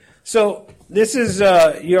So this is,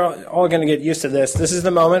 you're all going to get used to this. This is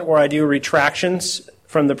the moment where I do retractions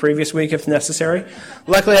from the previous week if necessary.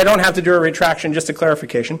 Luckily, I don't have to do a retraction, just a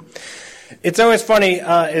clarification. It's always funny,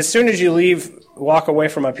 as soon as you walk away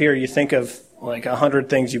from up here, you think of like 100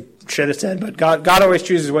 things you should have said, but God always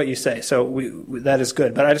chooses what you say, so that is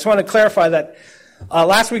good. But I just want to clarify that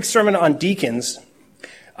last week's sermon on deacons,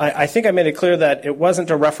 I think I made it clear that it wasn't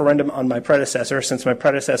a referendum on my predecessor, since my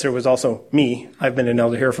predecessor was also me. I've been an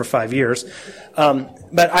elder here for 5 years.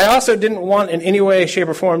 But I also didn't want in any way, shape,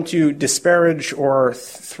 or form to disparage or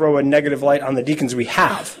throw a negative light on the deacons we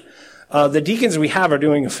have. The deacons we have are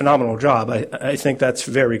doing a phenomenal job. I think that's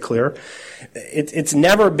very clear. It's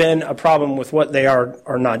never been a problem with what they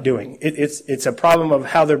are not doing. It's a problem of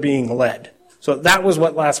how they're being led. So that was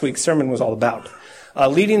what last week's sermon was all about.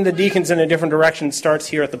 Leading the deacons in a different direction starts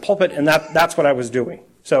here at the pulpit, and that's what I was doing.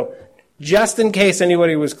 So just in case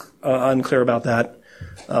anybody was unclear about that,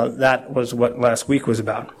 that was what last week was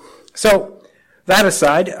about. So that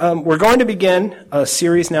aside, we're going to begin a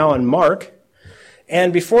series now on Mark.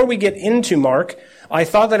 And before we get into Mark, I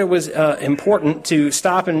thought that it was important to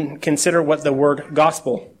stop and consider what the word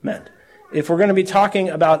gospel meant. If we're going to be talking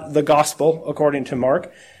about the gospel, according to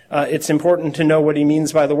Mark, it's important to know what he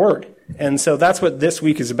means by the word. And so that's what this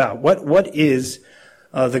week is about. What is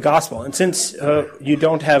the gospel? And since you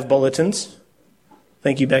don't have bulletins,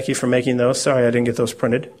 thank you, Becky, for making those. Sorry I didn't get those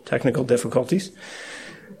printed. Technical difficulties.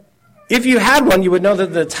 If you had one, you would know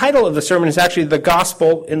that the title of the sermon is actually The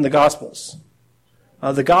Gospel in the Gospels.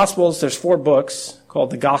 The Gospels, there's 4 books called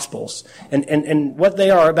the Gospels. And what they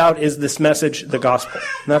are about is this message, the gospel.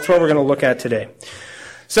 And that's what we're going to look at today.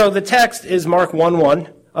 So the text is Mark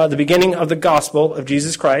 1:1. The beginning of the gospel of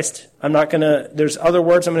Jesus Christ. There's other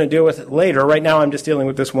words I'm going to deal with later. Right now I'm just dealing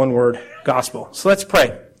with this one word, gospel. So let's pray.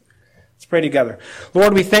 Let's pray together.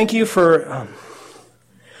 Lord, we thank you for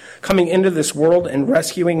coming into this world and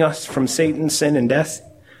rescuing us from Satan, sin, and death.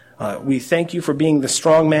 We thank you for being the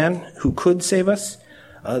strong man who could save us,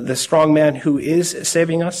 the strong man who is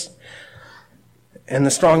saving us, and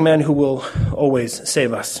the strong man who will always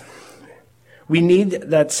save us. We need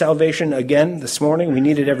that salvation again this morning. We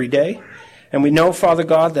need it every day. And we know, Father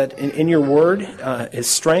God, that in your word is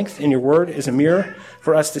strength. In your word is a mirror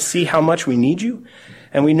for us to see how much we need you.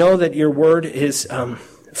 And we know that your word is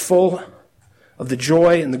full of the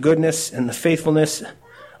joy and the goodness and the faithfulness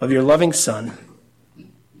of your loving Son,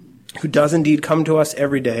 who does indeed come to us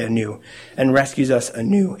every day anew and rescues us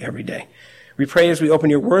anew every day. We pray as we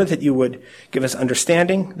open your word that you would give us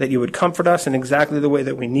understanding, that you would comfort us in exactly the way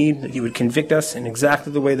that we need, that you would convict us in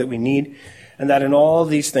exactly the way that we need, and that in all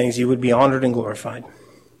these things you would be honored and glorified.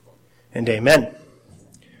 And amen.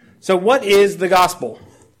 So what is the gospel?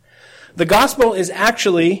 The gospel is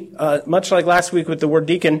actually, much like last week with the word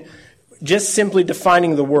deacon, just simply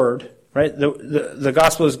defining the word, right? The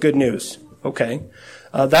gospel is good news. Okay.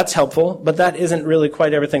 That's helpful, but that isn't really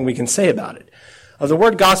quite everything we can say about it. The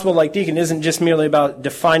word gospel, like deacon, isn't just merely about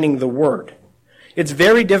defining the word. It's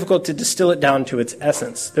very difficult to distill it down to its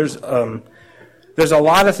essence. There's a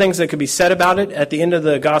lot of things that could be said about it. At the end of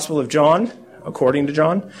the Gospel of John, according to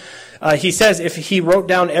John, he says if he wrote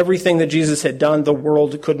down everything that Jesus had done, the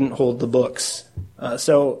world couldn't hold the books.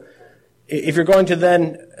 So if you're going to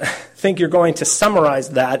then think you're going to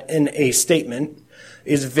summarize that in a statement,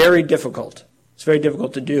 is very difficult. It's very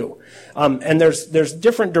difficult to do. And there's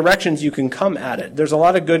different directions you can come at it. There's a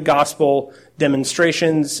lot of good gospel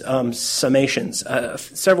demonstrations, summations.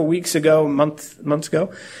 Several weeks ago, months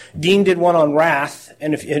ago, Dean did one on wrath,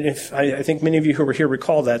 and if I think many of you who were here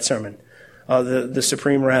recall that sermon, the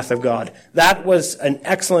supreme wrath of God. That was an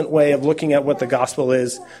excellent way of looking at what the gospel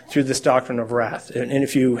is through this doctrine of wrath. And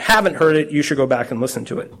if you haven't heard it, you should go back and listen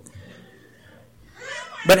to it.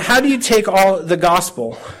 But how do you take all the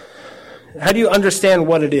gospel? How do you understand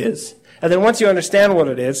what it is? And then once you understand what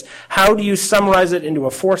it is, how do you summarize it into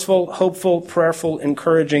a forceful, hopeful, prayerful,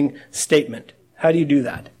 encouraging statement? How do you do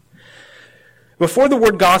that? Before the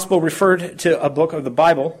word gospel referred to a book of the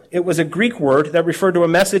Bible, it was a Greek word that referred to a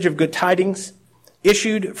message of good tidings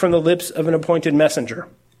issued from the lips of an appointed messenger.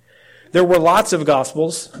 There were lots of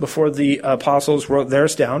gospels before the apostles wrote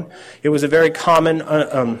theirs down. It was a very common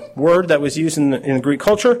word that was used in Greek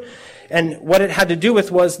culture. And what it had to do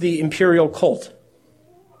with was the imperial cult.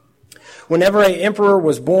 Whenever an emperor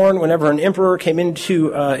was born, whenever an emperor came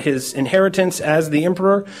into his inheritance as the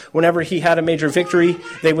emperor, whenever he had a major victory,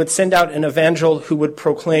 they would send out an evangel who would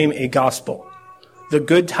proclaim a gospel. The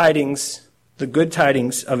good tidings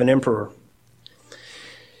of an emperor.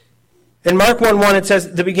 In Mark 1:1 it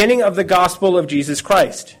says, the beginning of the gospel of Jesus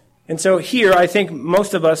Christ. And so here, I think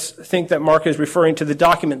most of us think that Mark is referring to the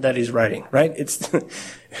document that he's writing, right? It's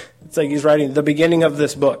like he's writing the beginning of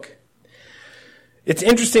this book. It's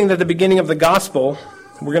interesting that the beginning of the gospel,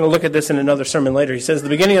 we're going to look at this in another sermon later. He says the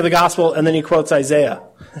beginning of the gospel, and then he quotes Isaiah.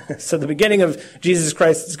 So the beginning of Jesus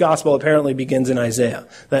Christ's gospel apparently begins in Isaiah.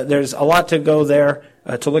 There's a lot to go there,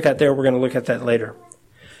 to look at there. We're going to look at that later.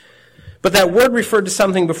 But that word referred to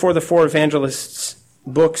something before the four evangelists'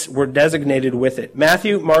 books were designated with it.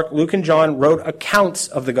 Matthew, Mark, Luke, and John wrote accounts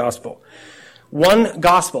of the gospel. One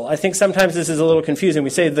gospel. I think sometimes this is a little confusing. We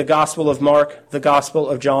say the gospel of Mark, the gospel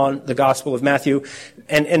of John, the gospel of Matthew.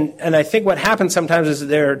 And I think what happens sometimes is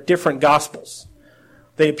there are different gospels.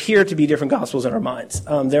 They appear to be different gospels in our minds.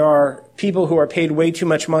 There are people who are paid way too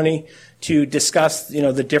much money to discuss,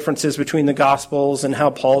 the differences between the gospels and how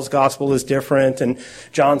Paul's gospel is different and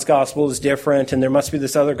John's gospel is different. And there must be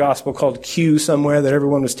this other gospel called Q somewhere that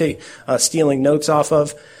everyone was stealing notes off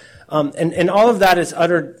of. And all of that is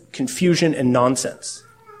utter confusion and nonsense.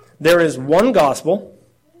 There is one gospel,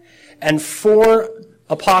 and 4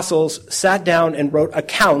 apostles sat down and wrote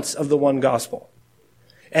accounts of the one gospel.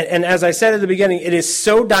 And as I said at the beginning, it is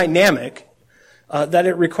so dynamic that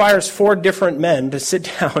it requires 4 different men to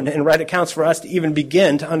sit down and write accounts for us to even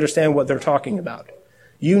begin to understand what they're talking about.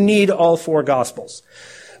 You need all 4 gospels.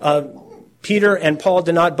 Peter and Paul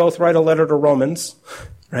did not both write a letter to Romans.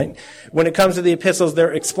 Right? When it comes to the epistles,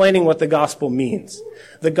 they're explaining what the gospel means.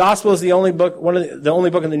 The gospel is the only book, the only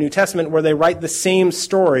book in the New Testament where they write the same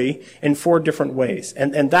story in 4 different ways.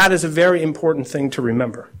 And that is a very important thing to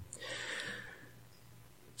remember.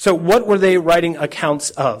 So what were they writing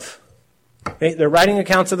accounts of? Okay, they're writing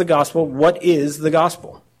accounts of the gospel. What is the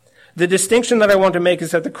gospel? The distinction that I want to make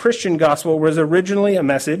is that the Christian gospel was originally a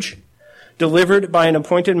message delivered by an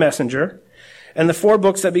appointed messenger. And the 4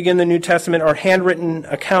 books that begin the New Testament are handwritten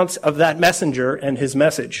accounts of that messenger and his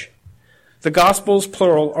message. The Gospels,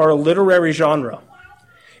 plural, are a literary genre.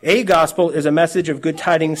 A gospel is a message of good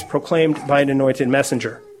tidings proclaimed by an anointed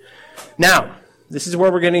messenger. Now, this is where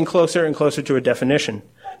we're getting closer and closer to a definition.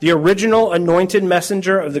 The original anointed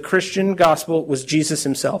messenger of the Christian gospel was Jesus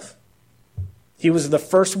himself. He was the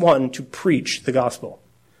first one to preach the gospel.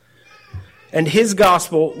 And his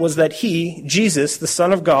gospel was that he, Jesus, the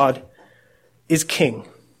Son of God, is king,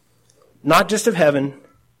 not just of heaven,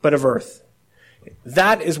 but of earth.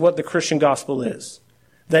 That is what the Christian gospel is.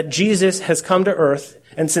 That Jesus has come to earth,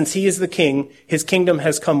 and since he is the king, his kingdom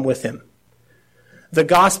has come with him. The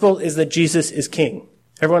gospel is that Jesus is king.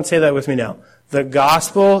 Everyone say that with me now. The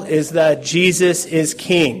gospel is that Jesus is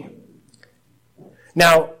king.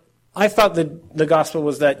 Now, I thought that the gospel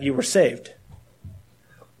was that you were saved.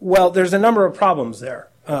 Well, there's a number of problems there.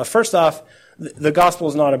 First off, the gospel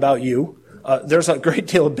is not about you. There's a great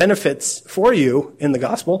deal of benefits for you in the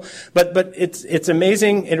gospel, but it's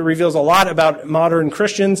amazing. It reveals a lot about modern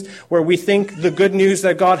Christians where we think the good news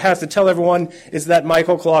that God has to tell everyone is that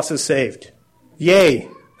Michael Kloss is saved. Yay!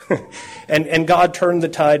 and God turned the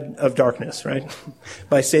tide of darkness, right?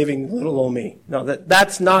 By saving little old me. No,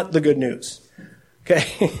 that's not the good news. Okay?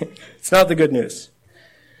 It's not the good news.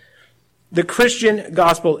 The Christian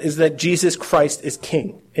gospel is that Jesus Christ is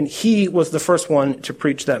king, and he was the first one to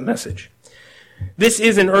preach that message. This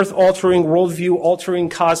is an earth-altering, worldview-altering,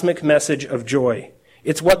 cosmic message of joy.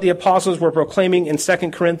 It's what the apostles were proclaiming in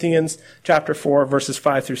 2 Corinthians chapter 4, verses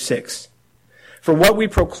 5 through 6. For what we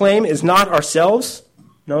proclaim is not ourselves.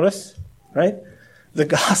 Notice, right? The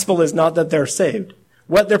gospel is not that they're saved.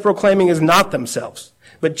 What they're proclaiming is not themselves,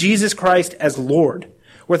 but Jesus Christ as Lord,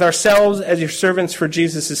 with ourselves as your servants for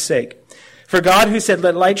Jesus' sake. For God, who said,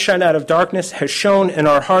 "Let light shine out of darkness," has shone in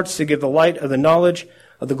our hearts to give the light of the knowledge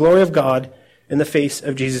of the glory of God in the face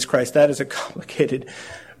of Jesus Christ. That is a complicated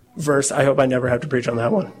verse. I hope I never have to preach on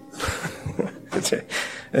that one.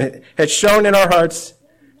 It has shone in our hearts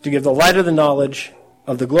to give the light of the knowledge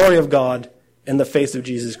of the glory of God in the face of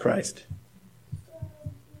Jesus Christ.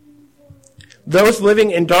 Those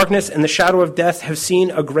living in darkness and the shadow of death have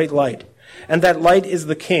seen a great light, and that light is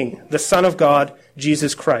the King, the Son of God,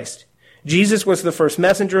 Jesus Christ. Jesus was the first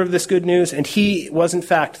messenger of this good news, and he was in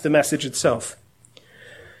fact the message itself.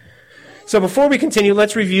 So before we continue,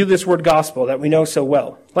 let's review this word gospel that we know so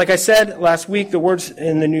well. Like I said last week, the words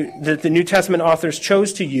that the New Testament authors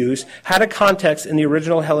chose to use had a context in the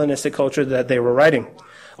original Hellenistic culture that they were writing.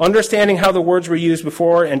 Understanding how the words were used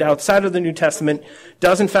before and outside of the New Testament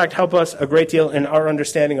does in fact help us a great deal in our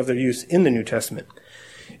understanding of their use in the New Testament.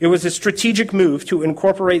 It was a strategic move to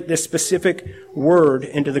incorporate this specific word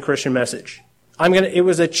into the Christian message. It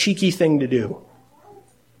was a cheeky thing to do.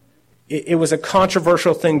 it was a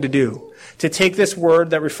controversial thing to do, to take this word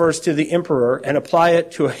that refers to the emperor and apply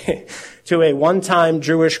it to a one-time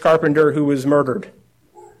Jewish carpenter who was murdered.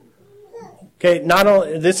 Okay,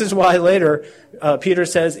 this is why later Peter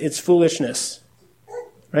says it's foolishness,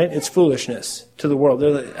 right? It's foolishness to the world.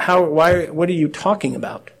 They're like, what are you talking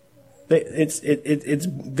about? It's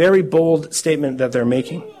very bold statement that they're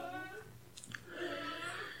making.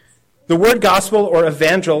 The word gospel or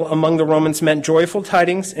evangel among the Romans meant joyful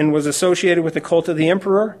tidings and was associated with the cult of the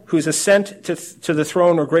emperor, whose ascent to the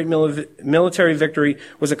throne or great military victory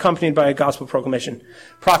was accompanied by a gospel proclamation.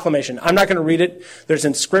 I'm not going to read it. There's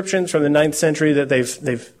inscriptions from the 9th century that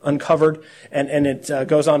they've uncovered, and it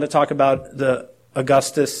goes on to talk about the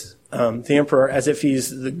Augustus, the emperor, as if he's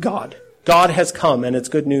the God. God has come, and it's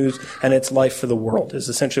good news, and it's life for the world, is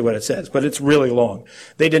essentially what it says. But it's really long.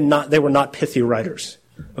 They were not pithy writers,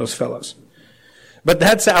 those fellows. But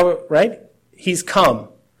that's how, right? He's come.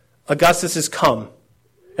 Augustus has come.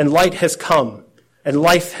 And light has come. And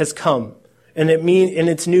life has come. And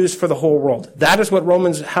it's news for the whole world. That is what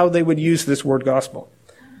how they would use this word gospel.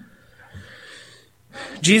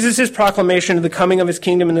 Jesus' proclamation of the coming of his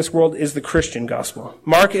kingdom in this world is the Christian gospel.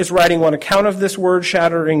 Mark is writing on account of this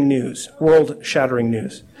world-shattering news.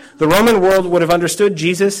 The Roman world would have understood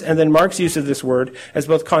Jesus and then Mark's use of this word as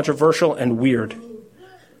both controversial and weird.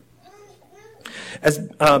 As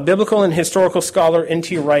biblical and historical scholar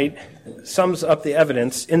N.T. Wright sums up the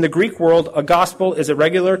evidence, in the Greek world, a gospel is a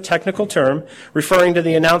regular technical term referring to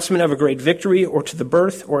the announcement of a great victory or to the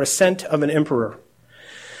birth or ascent of an emperor.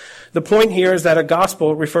 The point here is that a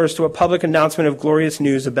gospel refers to a public announcement of glorious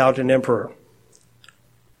news about an emperor.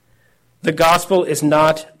 The gospel is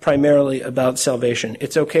not primarily about salvation.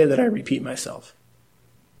 It's okay that I repeat myself.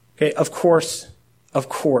 Okay, of course,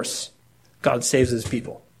 God saves his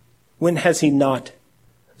people. When has he not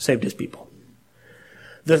saved his people?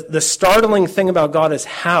 The startling thing about God is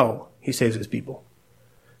how he saves his people.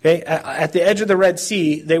 Okay, at the edge of the Red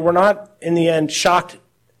Sea, they were not in the end shocked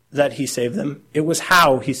that he saved them. It was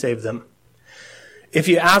how he saved them. If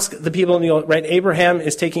you ask the people in the old, right, Abraham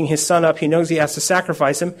is taking his son up. He knows he has to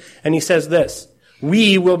sacrifice him. And he says this,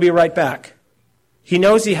 we will be right back. He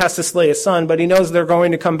knows he has to slay his son, but he knows they're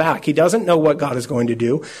going to come back. He doesn't know what God is going to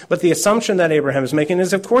do. But the assumption that Abraham is making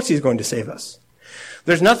is, of course, he's going to save us.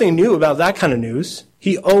 There's nothing new about that kind of news.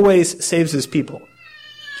 He always saves his people.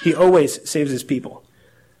 He always saves his people.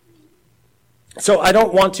 So I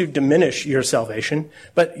don't want to diminish your salvation,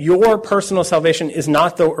 but your personal salvation is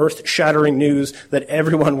not the earth-shattering news that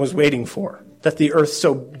everyone was waiting for, that the earth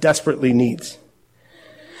so desperately needs.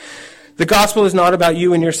 The gospel is not about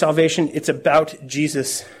you and your salvation. It's about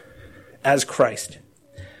Jesus as Christ.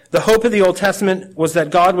 The hope of the Old Testament was that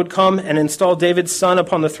God would come and install David's son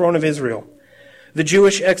upon the throne of Israel. The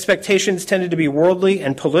Jewish expectations tended to be worldly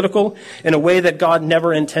and political in a way that God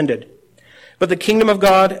never intended. But the kingdom of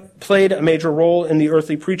God played a major role in the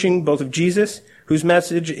earthly preaching, both of Jesus, whose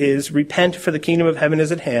message is, repent for the kingdom of heaven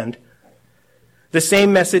is at hand. The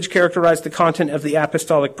same message characterized the content of the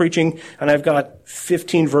apostolic preaching, and I've got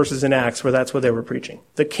 15 verses in Acts where that's what they were preaching.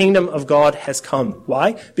 The kingdom of God has come.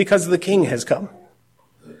 Why? Because the king has come.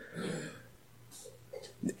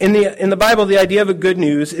 In the Bible, the idea of a good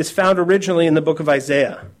news is found originally in the book of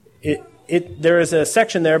Isaiah. There is a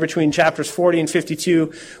section there between chapters 40 and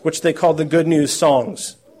 52, which they call the good news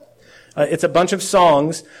songs. It's a bunch of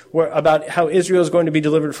songs about how Israel is going to be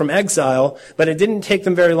delivered from exile, but it didn't take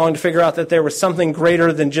them very long to figure out that there was something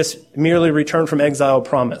greater than just merely return from exile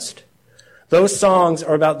promised. Those songs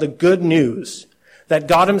are about the good news that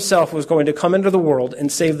God himself was going to come into the world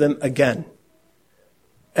and save them again.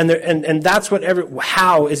 And that's what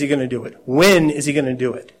how is he going to do it? When is he going to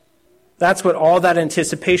do it? That's what all that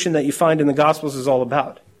anticipation that you find in the Gospels is all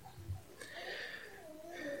about.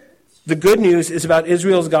 The good news is about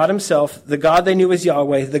Israel's God himself, the God they knew as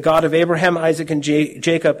Yahweh, the God of Abraham, Isaac, and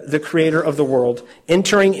Jacob, the creator of the world,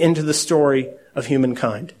 entering into the story of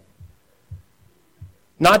humankind.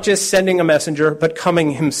 Not just sending a messenger, but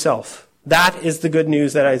coming himself. That is the good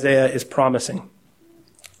news that Isaiah is promising.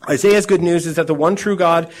 Isaiah's good news is that the one true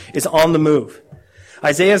God is on the move.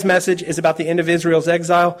 Isaiah's message is about the end of Israel's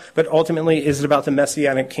exile, but ultimately is about the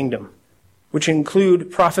Messianic kingdom, which include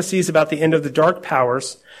prophecies about the end of the dark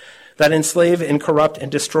powers that enslave and corrupt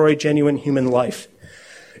and destroy genuine human life.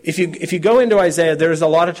 If you go into Isaiah, there is a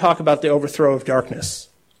lot of talk about the overthrow of darkness.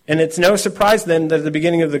 And it's no surprise then that at the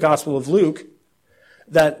beginning of the Gospel of Luke,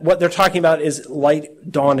 that what they're talking about is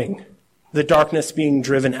light dawning, the darkness being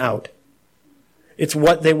driven out. It's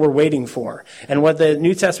what they were waiting for. And what the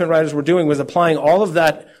New Testament writers were doing was applying all of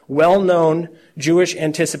that well-known Jewish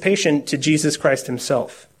anticipation to Jesus Christ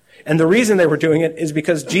himself. And the reason they were doing it is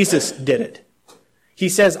because Jesus did it. He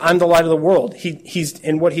says, I'm the light of the world.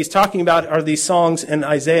 And what he's talking about are these songs in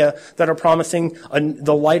Isaiah that are promising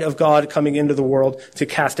the light of God coming into the world to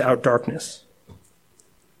cast out darkness.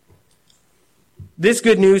 This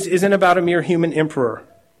good news isn't about a mere human emperor.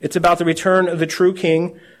 It's about the return of the true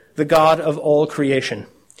king, the God of all creation.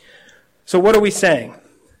 So what are we saying?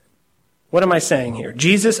 What am I saying here?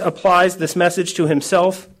 Jesus applies this message to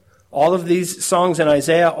himself, all of these songs in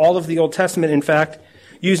Isaiah, all of the Old Testament, in fact,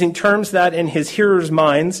 using terms that in his hearers'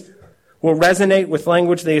 minds will resonate with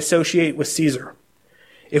language they associate with Caesar.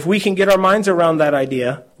 If we can get our minds around that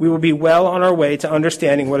idea, we will be well on our way to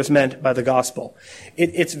understanding what is meant by the gospel.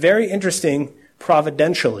 It's very interesting,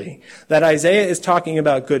 providentially, that Isaiah is talking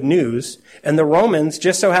about good news, and the Romans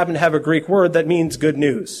just so happen to have a Greek word that means good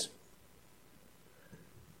news.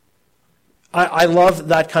 I love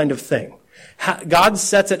that kind of thing. God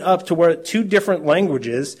sets it up to where two different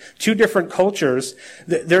languages, two different cultures,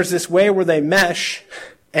 there's this way where they mesh,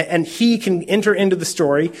 and he can enter into the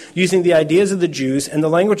story using the ideas of the Jews and the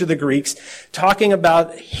language of the Greeks, talking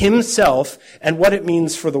about himself and what it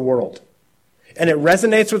means for the world. And it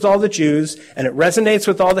resonates with all the Jews, and it resonates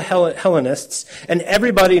with all the Hellenists, and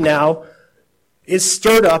everybody now is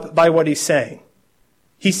stirred up by what he's saying.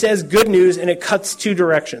 He says good news, and it cuts two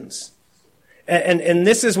directions. And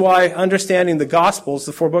this is why understanding the Gospels,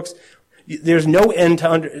 the 4 books, there's no end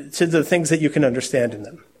to the things that you can understand in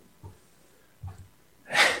them.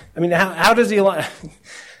 I mean, how does he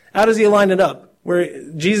line it up?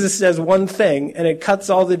 Where Jesus says one thing, and it cuts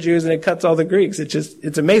all the Jews and it cuts all the Greeks.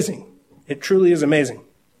 It's amazing. It truly is amazing.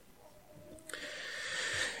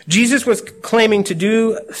 Jesus was claiming to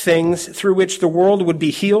do things through which the world would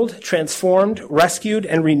be healed, transformed, rescued,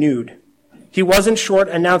 and renewed. He wasn't short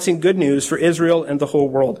announcing good news for Israel and the whole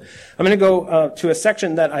world. I'm going to go to a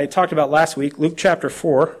section that I talked about last week, Luke chapter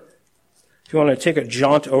 4. If you want to take a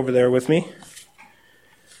jaunt over there with me.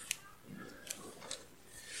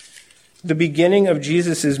 The beginning of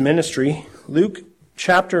Jesus' ministry, Luke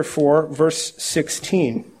chapter 4, verse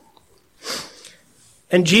 16.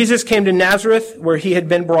 And Jesus came to Nazareth, where he had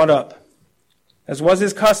been brought up. As was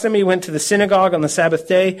his custom, he went to the synagogue on the Sabbath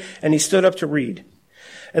day, and he stood up to read.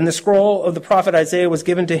 And the scroll of the prophet Isaiah was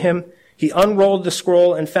given to him. He unrolled the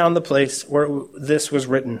scroll and found the place where this was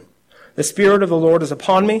written. The Spirit of the Lord is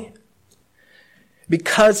upon me,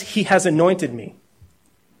 because he has anointed me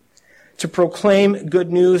to proclaim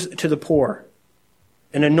good news to the poor,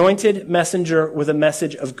 an anointed messenger with a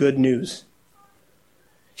message of good news.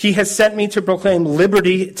 He has sent me to proclaim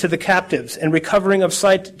liberty to the captives and recovering of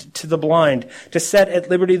sight to the blind, to set at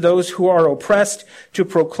liberty those who are oppressed, to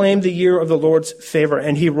proclaim the year of the Lord's favor.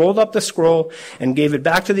 And he rolled up the scroll and gave it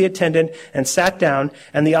back to the attendant and sat down,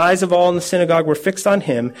 and the eyes of all in the synagogue were fixed on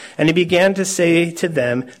him. And he began to say to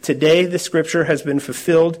them, today the scripture has been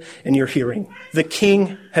fulfilled in your hearing. The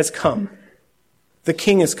king has come. The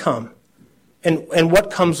king has come. And what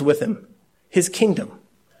comes with him? His kingdom.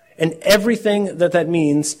 And everything that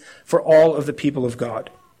means for all of the people of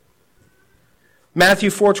God.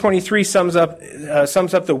 Matthew 4:23 sums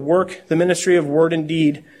up the work, the ministry of word and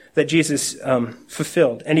deed that Jesus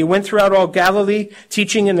fulfilled. And he went throughout all Galilee,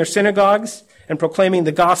 teaching in their synagogues and proclaiming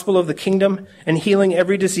the gospel of the kingdom and healing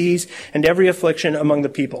every disease and every affliction among the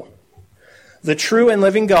people. The true and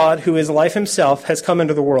living God, who is life himself, has come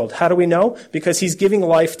into the world. How do we know? Because he's giving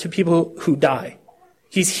life to people who die.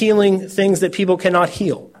 He's healing things that people cannot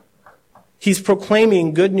heal. He's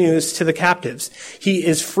proclaiming good news to the captives. He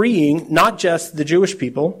is freeing not just the Jewish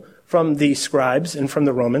people from the scribes and from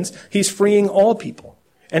the Romans. He's freeing all people.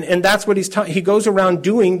 And that's what he goes around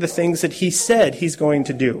doing the things that he said he's going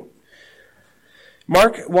to do.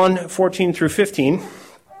 Mark 1:14 through 15,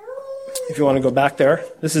 if you want to go back there.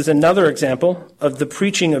 This is another example of the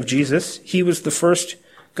preaching of Jesus. He was the first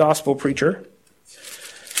gospel preacher.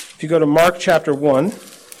 If you go to Mark chapter 1,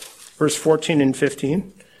 verse 14 and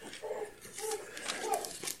 15.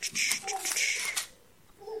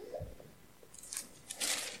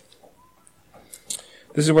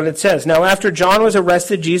 This is what it says. Now after John was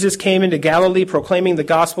arrested, Jesus came into Galilee proclaiming the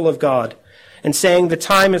gospel of God and saying, the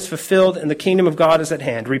time is fulfilled and the kingdom of God is at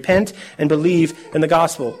hand. Repent and believe in the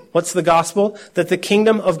gospel. What's the gospel? That the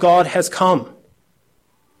kingdom of God has come.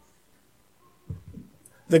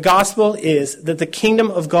 The gospel is that the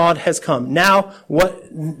kingdom of God has come. Now,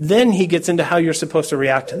 then he gets into how you're supposed to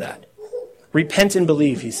react to that. Repent and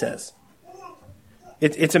believe, he says.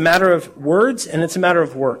 It's a matter of words and it's a matter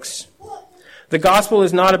of works. The gospel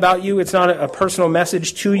is not about you. It's not a personal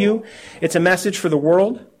message to you. It's a message for the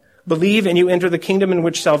world. Believe and you enter the kingdom in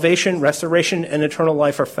which salvation, restoration, and eternal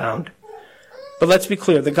life are found. But let's be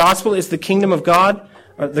clear. The gospel is the kingdom of God,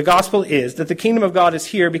 The gospel is that the kingdom of God is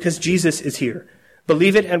here because Jesus is here.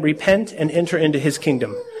 Believe it and repent and enter into his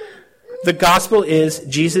kingdom. The gospel is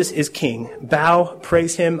Jesus is king. Bow,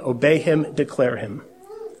 praise him, obey him, declare him.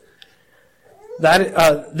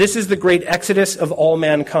 This is the great exodus of all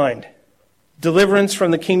mankind. Deliverance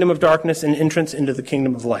from the kingdom of darkness and entrance into the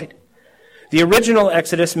kingdom of light. The original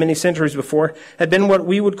exodus, many centuries before, had been what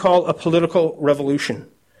we would call a political revolution.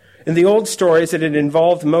 In the old stories, it had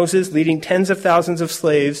involved Moses leading tens of thousands of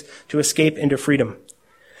slaves to escape into freedom.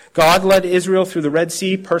 God led Israel through the Red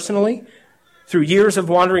Sea personally, through years of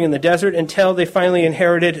wandering in the desert, until they finally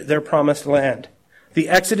inherited their promised land. The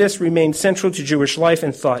Exodus remained central to Jewish life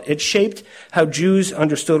and thought. It shaped how Jews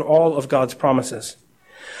understood all of God's promises.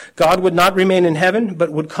 God would not remain in heaven,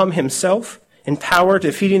 but would come himself in power,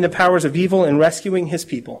 defeating the powers of evil and rescuing his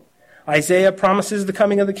people. Isaiah promises the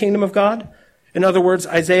coming of the kingdom of God. In other words,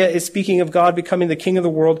 Isaiah is speaking of God becoming the king of the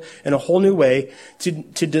world in a whole new way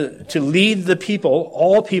to lead the people,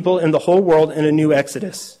 all people in the whole world, in a new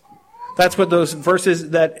exodus. That's what those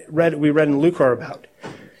verses that we read in Luke are about.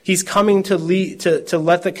 He's coming to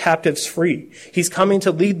let the captives free. He's coming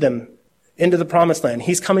to lead them into the promised land.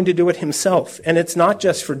 He's coming to do it himself. And it's not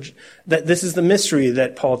just for that. This is the mystery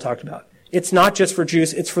that Paul talked about. It's not just for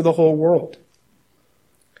Jews. It's for the whole world.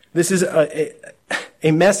 This is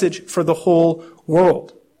a message for the whole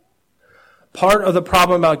world. Part of the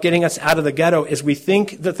problem about getting us out of the ghetto is we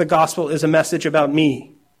think that the gospel is a message about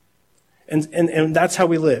me. And that's how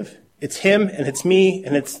we live. It's him and it's me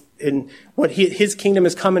and it's in what his kingdom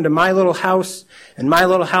has come into my little house, and my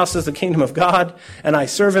little house is the kingdom of God, and I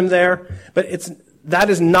serve him there. But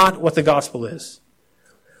that is not what the gospel is.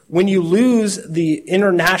 When you lose the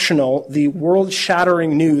international, the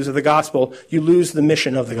world-shattering news of the gospel, you lose the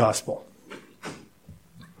mission of the gospel.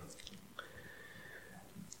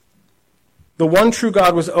 The one true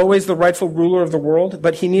God was always the rightful ruler of the world,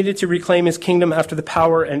 but he needed to reclaim his kingdom after the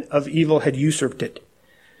power of evil had usurped it.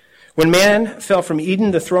 When man fell from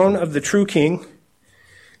Eden, the throne of the true king,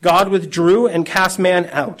 God withdrew and cast man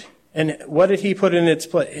out. And what did he put in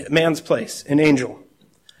man's place? An angel,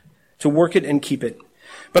 to work it and keep it.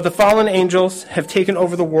 But the fallen angels have taken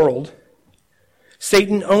over the world.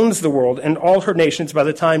 Satan owns the world and all her nations by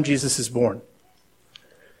the time Jesus is born.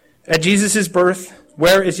 At Jesus' birth,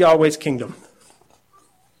 where is Yahweh's kingdom?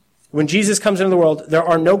 When Jesus comes into the world, there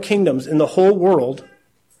are no kingdoms in the whole world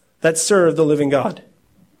that serve the living God.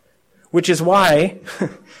 Which is why,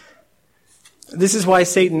 this is why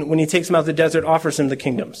Satan, when he takes him out of the desert, offers him the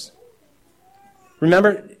kingdoms.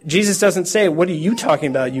 Remember, Jesus doesn't say, what are you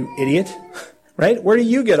talking about, you idiot? Right? Where do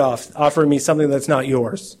you get off offering me something that's not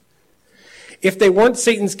yours? If they weren't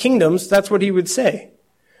Satan's kingdoms, that's what he would say.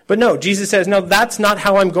 But no, Jesus says, no, that's not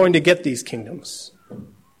how I'm going to get these kingdoms.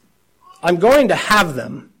 I'm going to have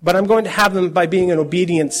them, but I'm going to have them by being an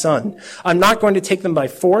obedient son. I'm not going to take them by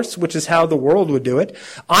force, which is how the world would do it.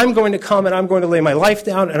 I'm going to come and I'm going to lay my life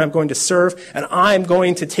down and I'm going to serve and I'm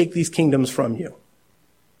going to take these kingdoms from you.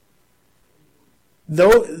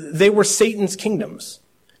 Though they were Satan's kingdoms,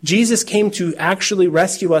 Jesus came to actually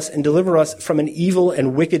rescue us and deliver us from an evil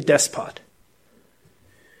and wicked despot.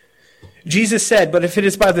 Jesus said, but if it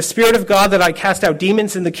is by the Spirit of God that I cast out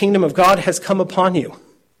demons, and the kingdom of God has come upon you.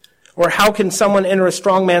 Or how can someone enter a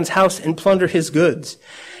strong man's house and plunder his goods,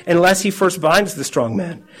 unless he first binds the strong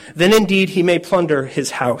man? Then indeed he may plunder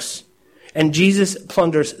his house. And Jesus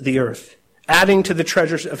plunders the earth, adding to the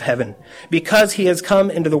treasures of heaven, because he has come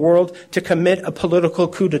into the world to commit a political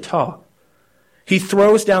coup d'etat. He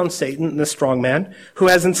throws down Satan, the strong man, who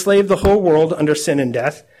has enslaved the whole world under sin and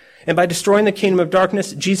death. And by destroying the kingdom of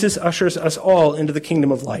darkness, Jesus ushers us all into the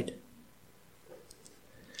kingdom of light.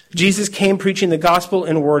 Jesus came preaching the gospel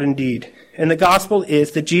in word and deed. And the gospel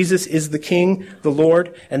is that Jesus is the King, the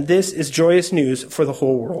Lord, and this is joyous news for the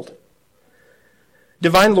whole world.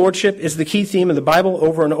 Divine lordship is the key theme of the Bible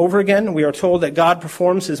over and over again. We are told that God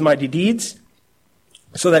performs his mighty deeds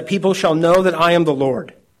so that people shall know that I am the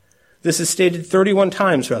Lord. This is stated 31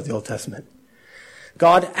 times throughout the Old Testament.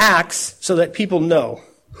 God acts so that people know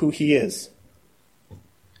who he is.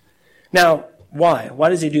 Now, why? Why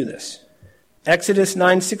does he do this? Exodus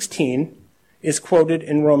 9:16 is quoted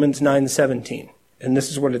in Romans 9:17, and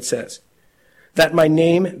this is what it says. That my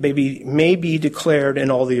name may be declared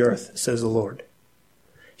in all the earth, says the Lord.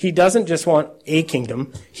 He doesn't just want a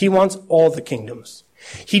kingdom, he wants all the kingdoms.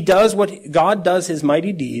 He does what God does, his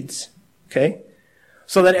mighty deeds, okay,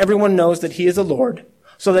 so that everyone knows that he is the Lord,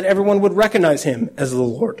 so that everyone would recognize him as the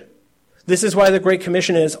Lord. This is why the Great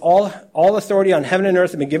Commission is all authority on heaven and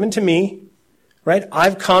earth have been given to me, right?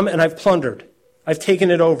 I've come and I've plundered. I've taken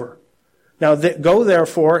it over. Now go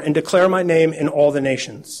therefore and declare my name in all the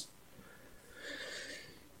nations.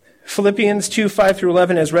 Philippians 2, 5 through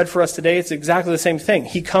 11, as read for us today, it's exactly the same thing.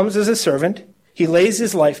 He comes as a servant. He lays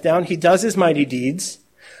his life down. He does his mighty deeds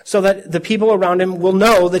so that the people around him will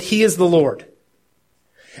know that he is the Lord.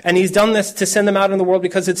 And he's done this to send them out in the world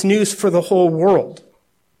because it's news for the whole world.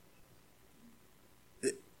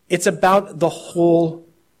 It's about the whole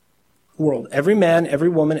world. Every man, every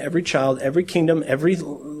woman, every child, every kingdom, every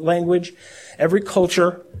language, every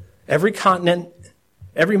culture, every continent,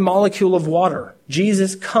 every molecule of water.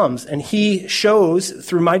 Jesus comes and he shows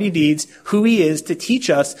through mighty deeds who he is to teach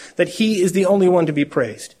us that he is the only one to be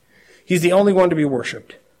praised. He's the only one to be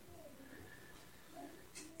worshipped.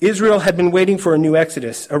 Israel had been waiting for a new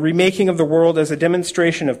Exodus, a remaking of the world as a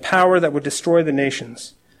demonstration of power that would destroy the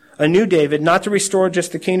nations. A new David, not to restore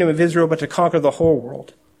just the kingdom of Israel, but to conquer the whole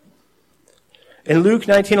world. In Luke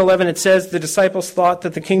 19:11, it says the disciples thought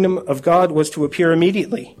that the kingdom of God was to appear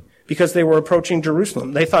immediately because they were approaching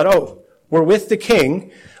Jerusalem. They thought, oh, we're with the king.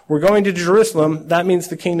 We're going to Jerusalem. That means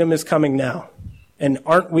the kingdom is coming now. And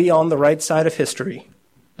aren't we on the right side of history?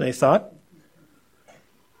 They thought.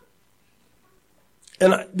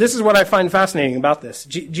 And this is what I find fascinating about this.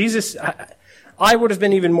 Jesus, I would have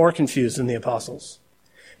been even more confused than the apostles.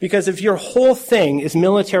 Because if your whole thing is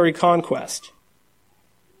military conquest,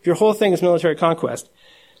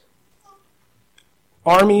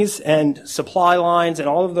 armies and supply lines and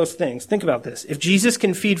all of those things, think about this. If Jesus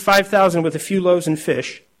can feed 5,000 with a few loaves and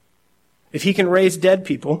fish, if he can raise dead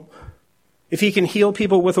people, if he can heal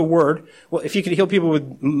people with a word, well, if he can heal people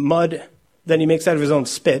with mud that he makes out of his own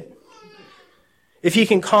spit, if he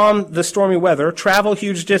can calm the stormy weather, travel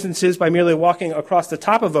huge distances by merely walking across the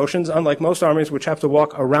top of oceans, unlike most armies which have to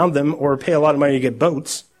walk around them or pay a lot of money to get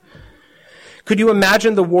boats, could you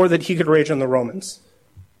imagine the war that he could wage on the Romans?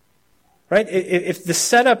 Right? If the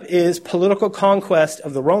setup is political conquest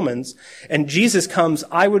of the Romans and Jesus comes,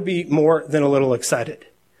 I would be more than a little excited.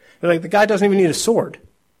 Like, the guy doesn't even need a sword.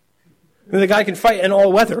 I mean, the guy can fight in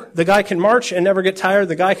all weather. The guy can march and never get tired.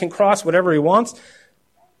 The guy can cross whatever he wants.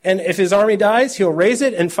 And if his army dies, he'll raise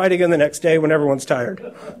it and fight again the next day when everyone's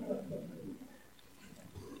tired.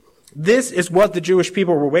 This is what the Jewish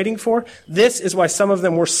people were waiting for. This is why some of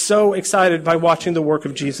them were so excited by watching the work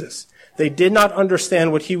of Jesus. They did not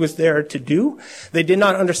understand what he was there to do. They did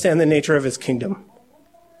not understand the nature of his kingdom.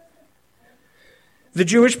 The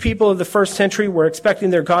Jewish people of the first century were expecting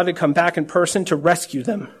their God to come back in person to rescue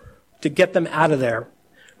them, to get them out of there,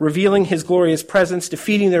 revealing his glorious presence,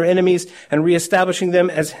 defeating their enemies, and reestablishing them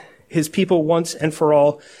as his people once and for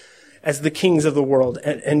all, as the kings of the world.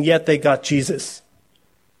 And yet they got Jesus.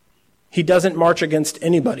 He doesn't march against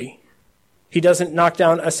anybody. He doesn't knock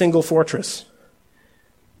down a single fortress.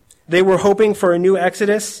 They were hoping for a new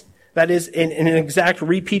Exodus, that is, an exact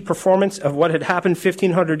repeat performance of what had happened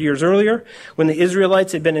 1,500 years earlier, when the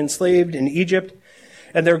Israelites had been enslaved in Egypt,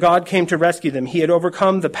 and their God came to rescue them. He had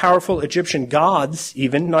overcome the powerful Egyptian gods,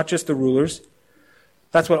 even, not just the rulers.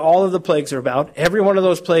 That's what all of the plagues are about. Every one of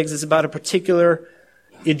those plagues is about a particular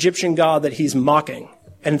Egyptian god that he's mocking.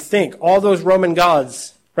 And think, all those Roman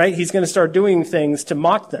gods, right? He's going to start doing things to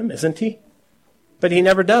mock them, isn't he? But he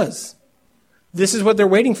never does. This is what they're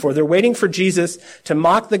waiting for. They're waiting for Jesus to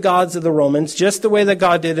mock the gods of the Romans, just the way that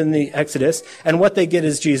God did in the Exodus. And what they get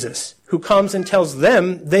is Jesus, who comes and tells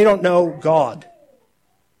them they don't know God.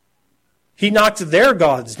 He knocks their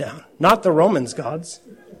gods down, not the Romans' gods.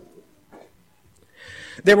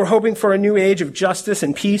 They were hoping for a new age of justice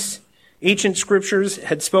and peace. Ancient scriptures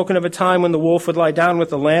had spoken of a time when the wolf would lie down with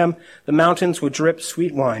the lamb, the mountains would drip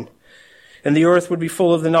sweet wine, and the earth would be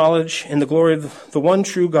full of the knowledge and the glory of the one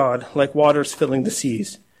true God, like waters filling the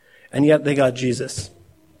seas. And yet they got Jesus,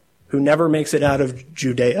 who never makes it out of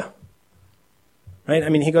Judea. Right? I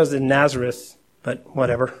mean, he goes to Nazareth, but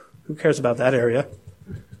whatever. Who cares about that area?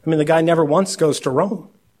 I mean, the guy never once goes to Rome.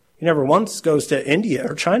 He never once goes to India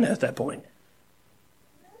or China at that point.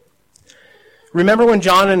 Remember when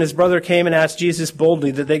John and his brother came and asked Jesus boldly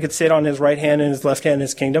that they could sit on his right hand and his left hand in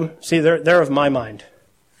his kingdom? See, they're of my mind.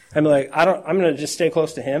 I'm like, I'm going to just stay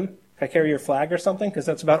close to him. If I carry your flag or something, because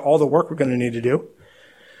that's about all the work we're going to need to do.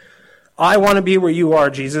 I want to be where you are,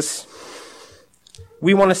 Jesus.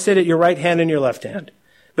 We want to sit at your right hand and your left hand.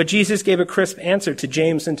 But Jesus gave a crisp answer to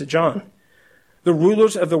James and to John. The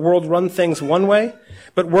rulers of the world run things one way,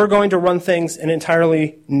 but we're going to run things an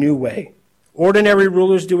entirely new way. Ordinary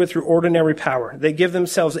rulers do it through ordinary power. They give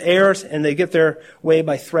themselves airs and they get their way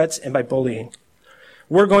by threats and by bullying.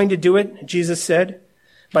 We're going to do it, Jesus said,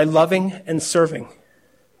 by loving and serving.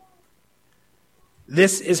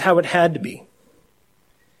 This is how it had to be,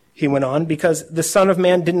 he went on, because the Son of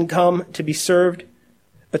Man didn't come to be served,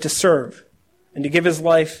 but to serve, and to give his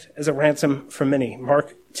life as a ransom for many.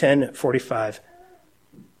 Mark 10:45.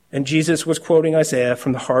 And Jesus was quoting Isaiah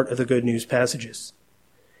from the heart of the good news passages.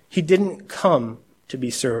 He didn't come to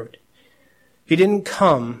be served. He didn't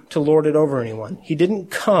come to lord it over anyone. He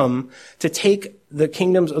didn't come to take the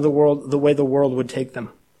kingdoms of the world the way the world would take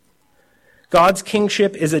them. God's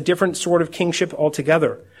kingship is a different sort of kingship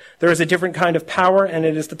altogether. There is a different kind of power, and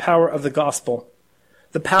it is the power of the gospel.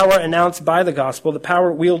 The power announced by the gospel, the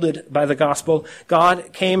power wielded by the gospel.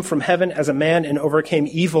 God came from heaven as a man and overcame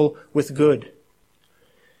evil with good.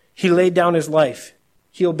 He laid down his life.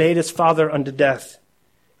 He obeyed his Father unto death.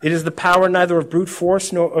 It is the power neither of brute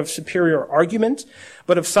force nor of superior argument,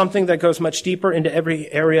 but of something that goes much deeper into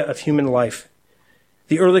every area of human life.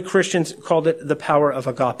 The early Christians called it the power of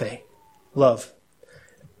agape, love.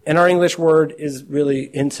 And our English word is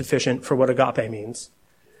really insufficient for what agape means.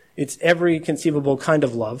 It's every conceivable kind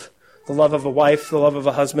of love. The love of a wife, the love of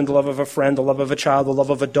a husband, the love of a friend, the love of a child, the love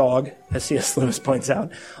of a dog, as C.S. Lewis points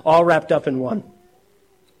out, all wrapped up in one.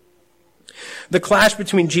 The clash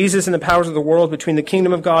between Jesus and the powers of the world, between the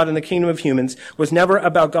kingdom of God and the kingdom of humans, was never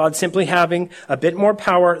about God simply having a bit more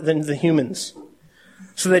power than the humans,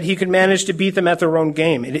 so that he could manage to beat them at their own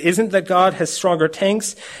game. It isn't that God has stronger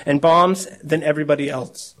tanks and bombs than everybody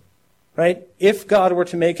else, right? If God were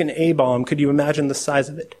to make an A-bomb, could you imagine the size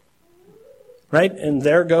of it? Right? And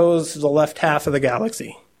there goes the left half of the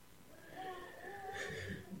galaxy.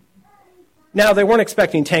 Now, they weren't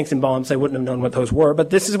expecting tanks and bombs. They wouldn't have known what those were. But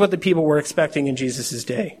this is what the people were expecting in Jesus'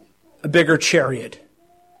 day. A bigger chariot,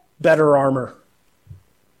 better armor,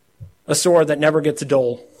 a sword that never gets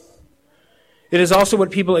dull. It is also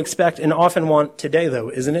what people expect and often want today, though,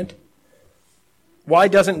 isn't it? Why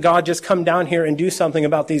doesn't God just come down here and do something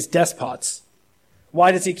about these despots?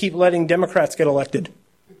 Why does he keep letting Democrats get elected?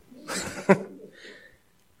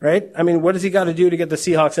 Right? I mean, what does he got to do to get the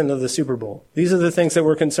Seahawks into the Super Bowl? These are the things that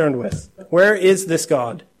we're concerned with. Where is this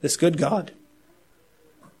God, this good God?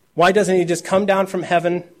 Why doesn't he just come down from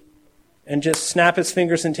heaven and just snap his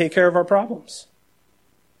fingers and take care of our problems?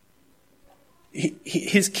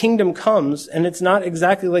 His kingdom comes, and it's not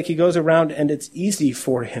exactly like he goes around and it's easy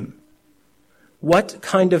for him. What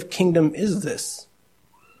kind of kingdom is this?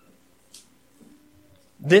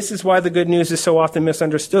 This is why the good news is so often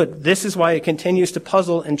misunderstood. This is why it continues to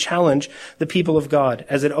puzzle and challenge the people of God,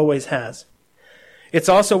 as it always has. It's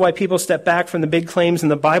also why people step back from the big claims in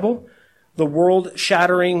the Bible, the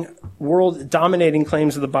world-shattering, world-dominating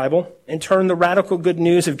claims of the Bible, and turn the radical good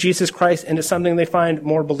news of Jesus Christ into something they find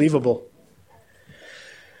more believable.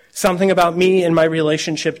 Something about me and my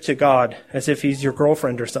relationship to God, as if he's your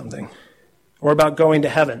girlfriend or something. Or about going to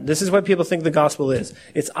heaven. This is what people think the gospel is.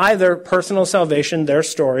 It's either personal salvation, their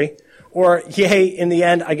story, or, yay, in the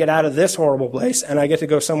end, I get out of this horrible place and I get to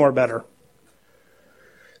go somewhere better.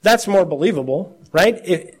 That's more believable,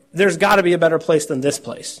 right? There's got to be a better place than this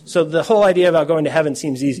place. So the whole idea about going to heaven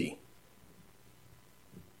seems easy.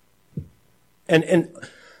 And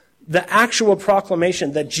the actual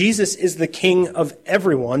proclamation that Jesus is the king of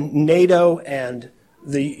everyone, NATO and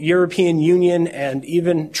the European Union and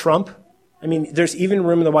even Trump, I mean, there's even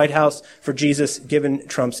room in the White House for Jesus given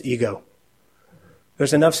Trump's ego.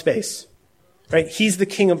 There's enough space, right? He's the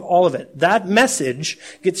king of all of it. That message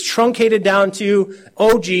gets truncated down to,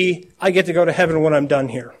 oh, gee, I get to go to heaven when I'm done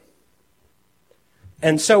here.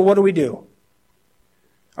 And so what do?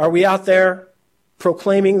 Are we out there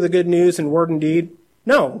proclaiming the good news in word and deed?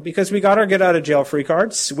 No, because we got our get out of jail free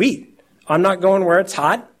card. Sweet. I'm not going where it's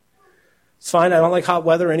hot. It's fine. I don't like hot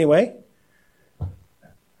weather anyway.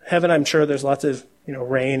 Heaven, I'm sure there's lots of,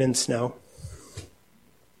 rain and snow.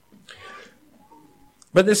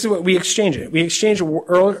 But this is what we exchange it. We exchange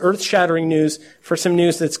earth-shattering news for some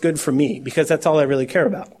news that's good for me, because that's all I really care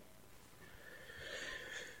about.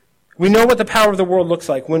 We know what the power of the world looks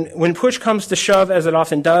like. When push comes to shove, as it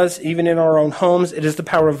often does, even in our own homes, it is the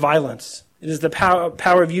power of violence. It is the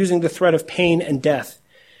power of using the threat of pain and death.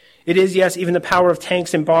 It is, yes, even the power of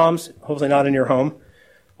tanks and bombs, hopefully not in your home.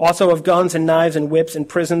 Also of guns and knives and whips and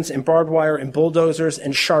prisons and barbed wire and bulldozers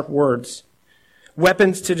and sharp words.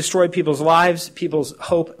 Weapons to destroy people's lives, people's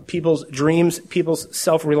hope, people's dreams, people's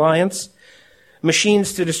self-reliance.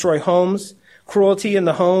 Machines to destroy homes. Cruelty in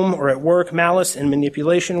the home or at work, malice and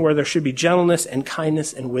manipulation where there should be gentleness and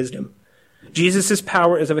kindness and wisdom. Jesus'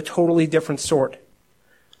 power is of a totally different sort.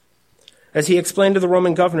 As he explained to the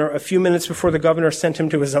Roman governor a few minutes before the governor sent him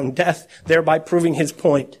to his own death, thereby proving his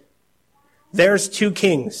point. There's two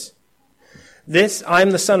kings. This, I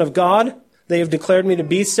am the Son of God. They have declared me to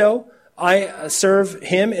be so. I serve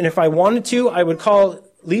him, and if I wanted to, I would call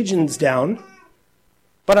legions down.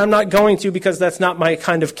 But I'm not going to because that's not my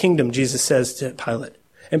kind of kingdom, Jesus says to Pilate.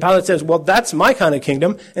 And Pilate says, well, that's my kind of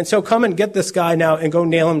kingdom, and so come and get this guy now and go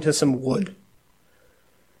nail him to some wood.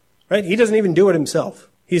 right? He doesn't even do it himself.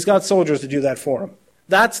 He's got soldiers to do that for him.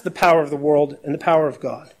 That's the power of the world and the power of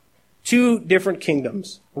God. Two different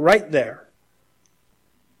kingdoms right there.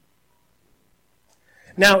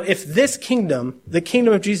 Now, if this kingdom, the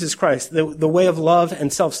kingdom of Jesus Christ, the way of love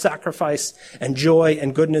and self-sacrifice and joy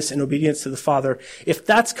and goodness and obedience to the Father, if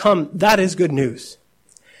that's come, that is good news.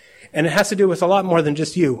 And it has to do with a lot more than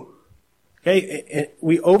just you. Okay?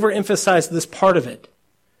 We overemphasize this part of it.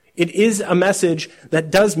 It is a message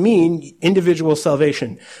that does mean individual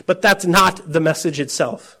salvation, but that's not the message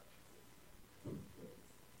itself.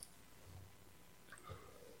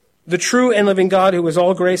 The true and living God, who is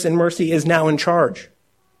all grace and mercy, is now in charge.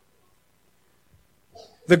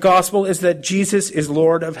 The gospel is that Jesus is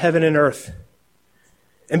Lord of heaven and earth.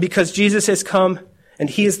 And because Jesus has come and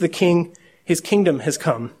he is the king, his kingdom has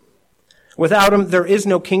come. Without him, there is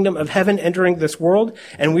no kingdom of heaven entering this world,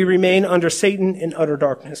 and we remain under Satan in utter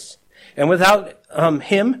darkness. And without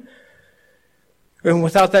him, and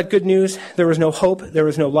without that good news, there is no hope, there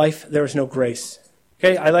is no life, there is no grace.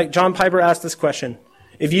 Okay, John Piper asked this question.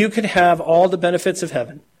 If you could have all the benefits of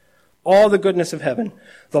heaven, all the goodness of heaven,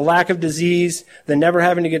 the lack of disease, the never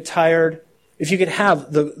having to get tired, if you could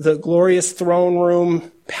have the glorious throne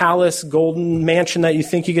room, palace, golden mansion that you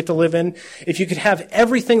think you get to live in, if you could have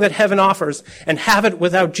everything that heaven offers and have it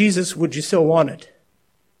without Jesus, would you still want it?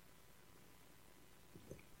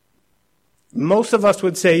 Most of us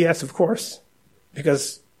would say yes, of course,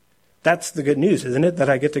 because that's the good news, isn't it, that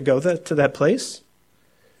I get to go to that place?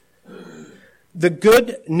 The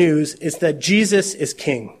good news is that Jesus is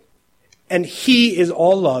king. And he is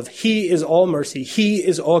all love. He is all mercy. He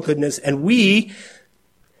is all goodness. And we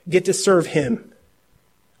get to serve him.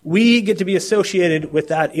 We get to be associated with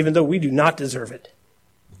that, even though we do not deserve it.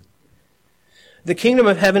 The kingdom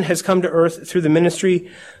of heaven has come to earth through the ministry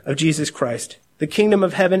of Jesus Christ. The kingdom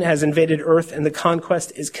of heaven has invaded earth, and the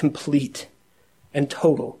conquest is complete and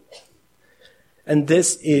total. And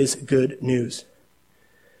this is good news.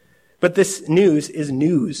 But this news is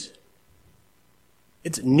news.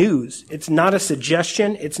 It's news. It's not a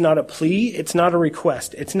suggestion. It's not a plea. It's not a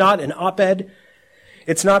request. It's not an op-ed.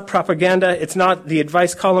 It's not propaganda. It's not the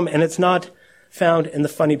advice column, and it's not found in the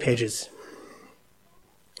funny pages.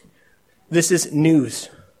 This is news.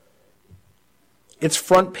 It's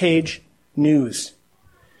front page news.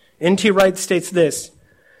 N.T. Wright states this.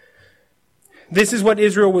 This is what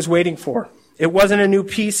Israel was waiting for. It wasn't a new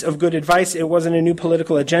piece of good advice. It wasn't a new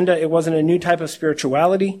political agenda. It wasn't a new type of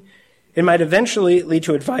spirituality. It might eventually lead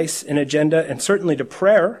to advice, an agenda, and certainly to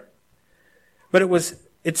prayer. But it was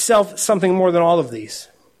itself something more than all of these.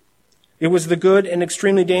 It was the good and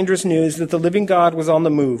extremely dangerous news that the living God was on the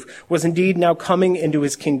move, was indeed now coming into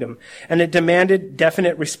his kingdom, and it demanded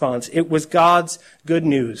definite response. It was God's good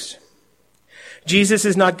news. Jesus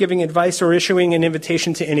is not giving advice or issuing an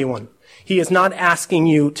invitation to anyone. He is not asking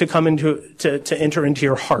you to come to enter into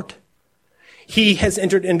your heart. He has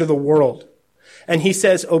entered into the world. And he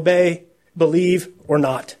says, obey, believe, or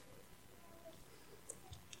not.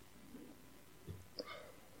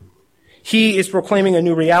 He is proclaiming a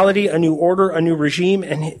new reality, a new order, a new regime,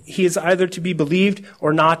 and he is either to be believed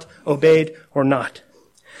or not, obeyed or not.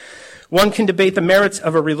 One can debate the merits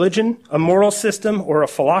of a religion, a moral system, or a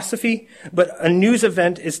philosophy, but a news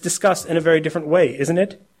event is discussed in a very different way, isn't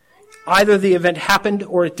it? Either the event happened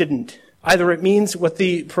or it didn't. Either it means what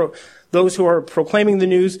those who are proclaiming the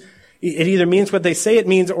news, it either means what they say it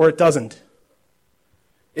means or it doesn't.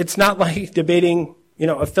 It's not like debating,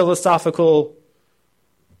 a philosophical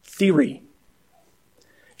theory.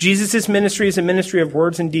 Jesus' ministry is a ministry of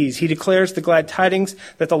words and deeds. He declares the glad tidings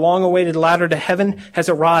that the long-awaited ladder to heaven has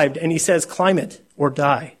arrived, and he says, climb it or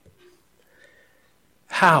die.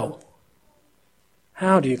 How?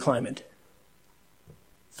 How do you climb it?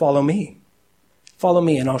 Follow me. Follow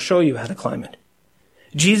me, and I'll show you how to climb it.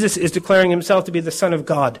 Jesus is declaring himself to be the Son of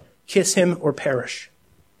God. Kiss him or perish.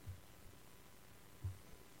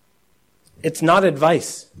 It's not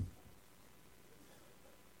advice.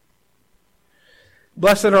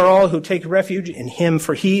 Blessed are all who take refuge in him,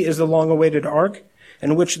 for he is the long-awaited ark,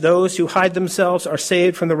 in which those who hide themselves are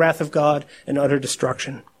saved from the wrath of God and utter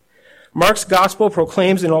destruction. Mark's gospel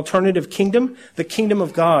proclaims an alternative kingdom, the kingdom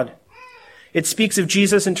of God. It speaks of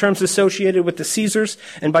Jesus in terms associated with the Caesars,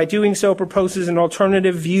 and by doing so proposes an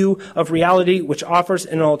alternative view of reality which offers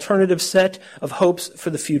an alternative set of hopes for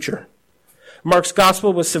the future. Mark's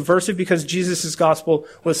gospel was subversive because Jesus' gospel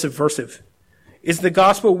was subversive. Is the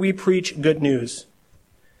gospel we preach good news?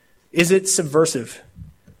 Is it subversive?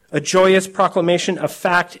 A joyous proclamation of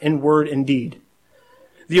fact and word and deed.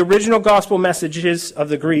 The original gospel messages of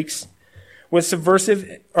the Greeks was subversive,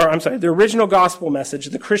 the original gospel message,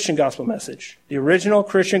 the Christian gospel message, the original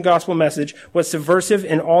Christian gospel message was subversive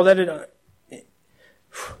in all that it...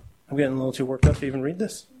 I'm getting a little too worked up to even read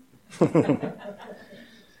this.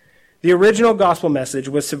 The original gospel message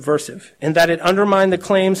was subversive in that it undermined the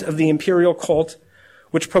claims of the imperial cult,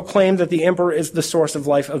 which proclaimed that the emperor is the source of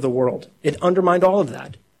life of the world. It undermined all of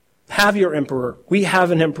that. Have your emperor. We have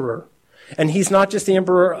an emperor. And he's not just the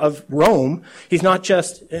emperor of Rome. He's not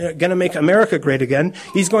just going to make America great again.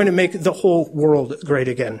 He's going to make the whole world great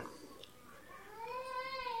again.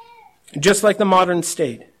 Just like the modern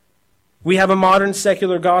state. We have a modern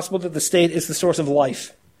secular gospel that the state is the source of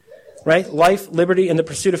life. Right? Life, liberty, and the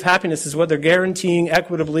pursuit of happiness is what they're guaranteeing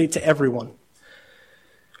equitably to everyone.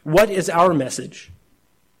 What is our message?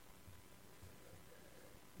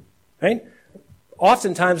 Right?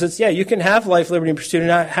 Oftentimes it's, you can have life, liberty, and pursuit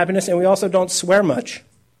of happiness, and we also don't swear much.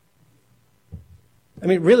 I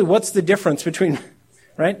mean, really, what's the difference between,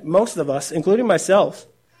 right? Most of us, including myself,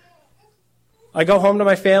 I go home to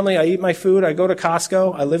my family, I eat my food, I go to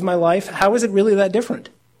Costco, I live my life. How is it really that different?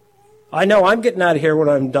 I know I'm getting out of here when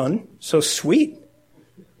I'm done, so sweet.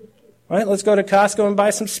 Right? Let's go to Costco and buy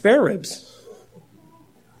some spare ribs.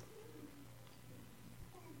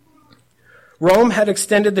 Rome had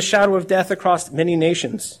extended the shadow of death across many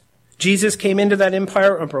nations. Jesus came into that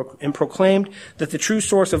empire and proclaimed that the true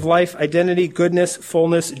source of life, identity, goodness,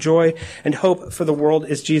 fullness, joy, and hope for the world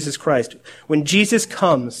is Jesus Christ. When Jesus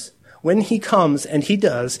comes, and he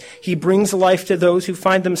does, he brings life to those who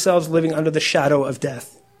find themselves living under the shadow of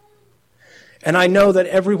death. And I know that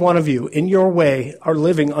every one of you, in your way, are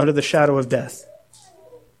living under the shadow of death.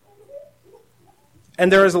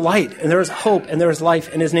 And there is light, and there is hope, and there is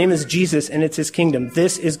life, and his name is Jesus, and it's his kingdom.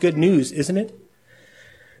 This is good news, isn't it?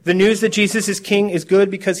 The news that Jesus is king is good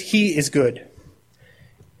because he is good.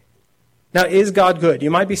 Now, is God good? You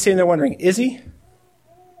might be sitting there wondering, is he?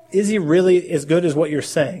 Is he really as good as what you're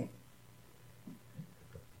saying?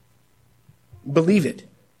 Believe it.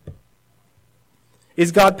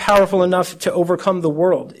 Is God powerful enough to overcome the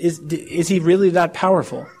world? Is he really that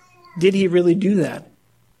powerful? Did he really do that?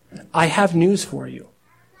 I have news for you.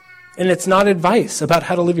 And it's not advice about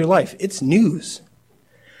how to live your life. It's news.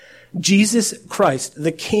 Jesus Christ,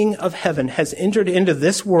 the King of heaven, has entered into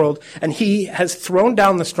this world, and he has thrown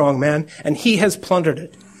down the strong man, and he has plundered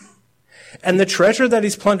it. And the treasure that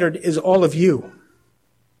he's plundered is all of you.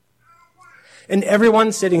 And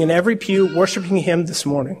everyone sitting in every pew worshiping him this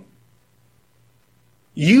morning.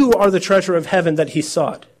 You are the treasure of heaven that he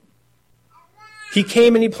sought. He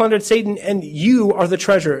came and he plundered Satan, and you are the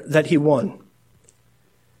treasure that he won.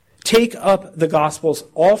 Take up the Gospels,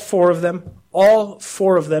 all four of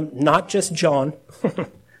them, not just John,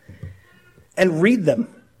 and read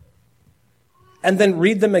them. And then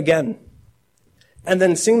read them again. And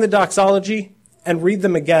then sing the doxology and read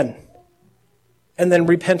them again. And then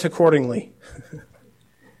repent accordingly.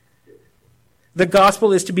 The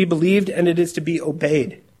gospel is to be believed and it is to be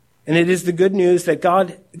obeyed. And it is the good news that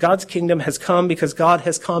God's kingdom has come because God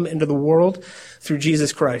has come into the world through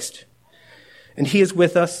Jesus Christ. And he is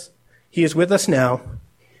with us. He is with us now.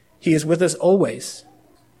 He is with us always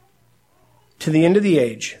to the end of the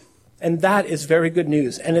age. And that is very good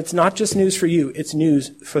news. And it's not just news for you, it's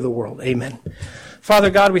news for the world. Amen. Father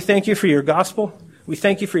God, we thank you for your gospel. We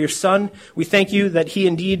thank you for your Son. We thank you that he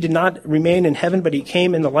indeed did not remain in heaven, but he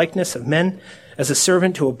came in the likeness of men as a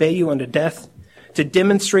servant to obey you unto death, to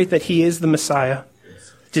demonstrate that he is the Messiah,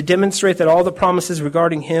 to demonstrate that all the promises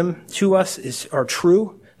regarding him to us are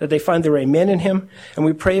true, that they find their amen in him. And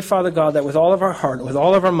we pray, Father God, that with all of our heart, with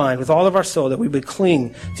all of our mind, with all of our soul, that we would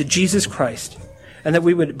cling to Jesus Christ, and that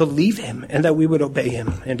we would believe him, and that we would obey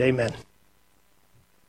him. And amen.